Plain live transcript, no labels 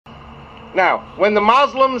Now, when the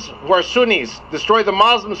Muslims who are Sunnis destroy the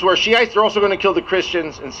Muslims who are Shiites, they're also going to kill the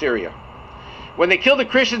Christians in Syria. When they kill the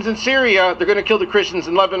Christians in Syria, they're going to kill the Christians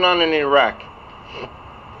in Lebanon and in Iraq.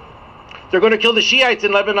 They're going to kill the Shiites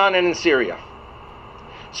in Lebanon and in Syria.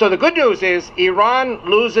 So the good news is Iran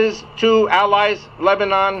loses 2 allies,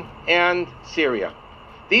 Lebanon and Syria.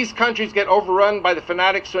 These countries get overrun by the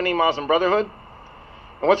fanatic Sunni Muslim Brotherhood.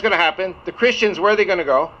 And what's going to happen? The Christians, where are they going to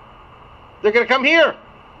go? They're going to come here.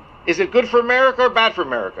 Is it good for America or bad for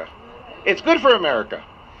America? It's good for America.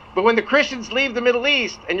 But when the Christians leave the Middle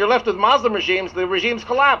East and you're left with Muslim regimes, the regimes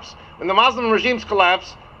collapse. When the Muslim regimes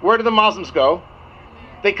collapse, where do the Muslims go?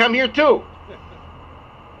 They come here too.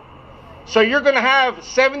 So you're going to have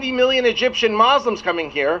 70 million Egyptian Muslims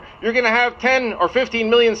coming here. You're going to have 10 or 15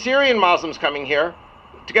 million Syrian Muslims coming here,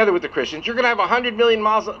 together with the Christians. You're going to have 100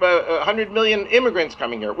 million immigrants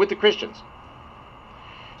coming here with the Christians.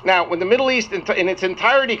 Now, when the Middle East in its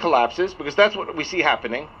entirety collapses, because that's what we see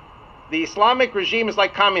happening, the Islamic regime is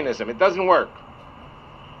like communism. It doesn't work.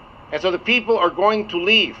 And so the people are going to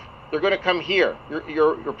leave. They're going to come here.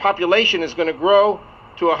 Your population is going to grow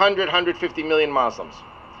to 100, 150 million Muslims.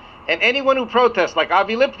 And anyone who protests, like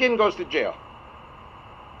Avi Lipkin, goes to jail.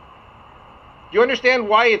 Do you understand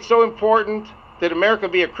why it's so important that America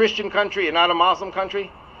be a Christian country and not a Muslim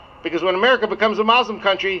country? Because when America becomes a Muslim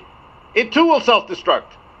country, it too will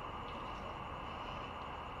self-destruct.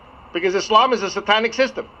 Because Islam is a satanic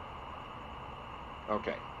system.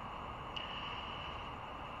 Okay.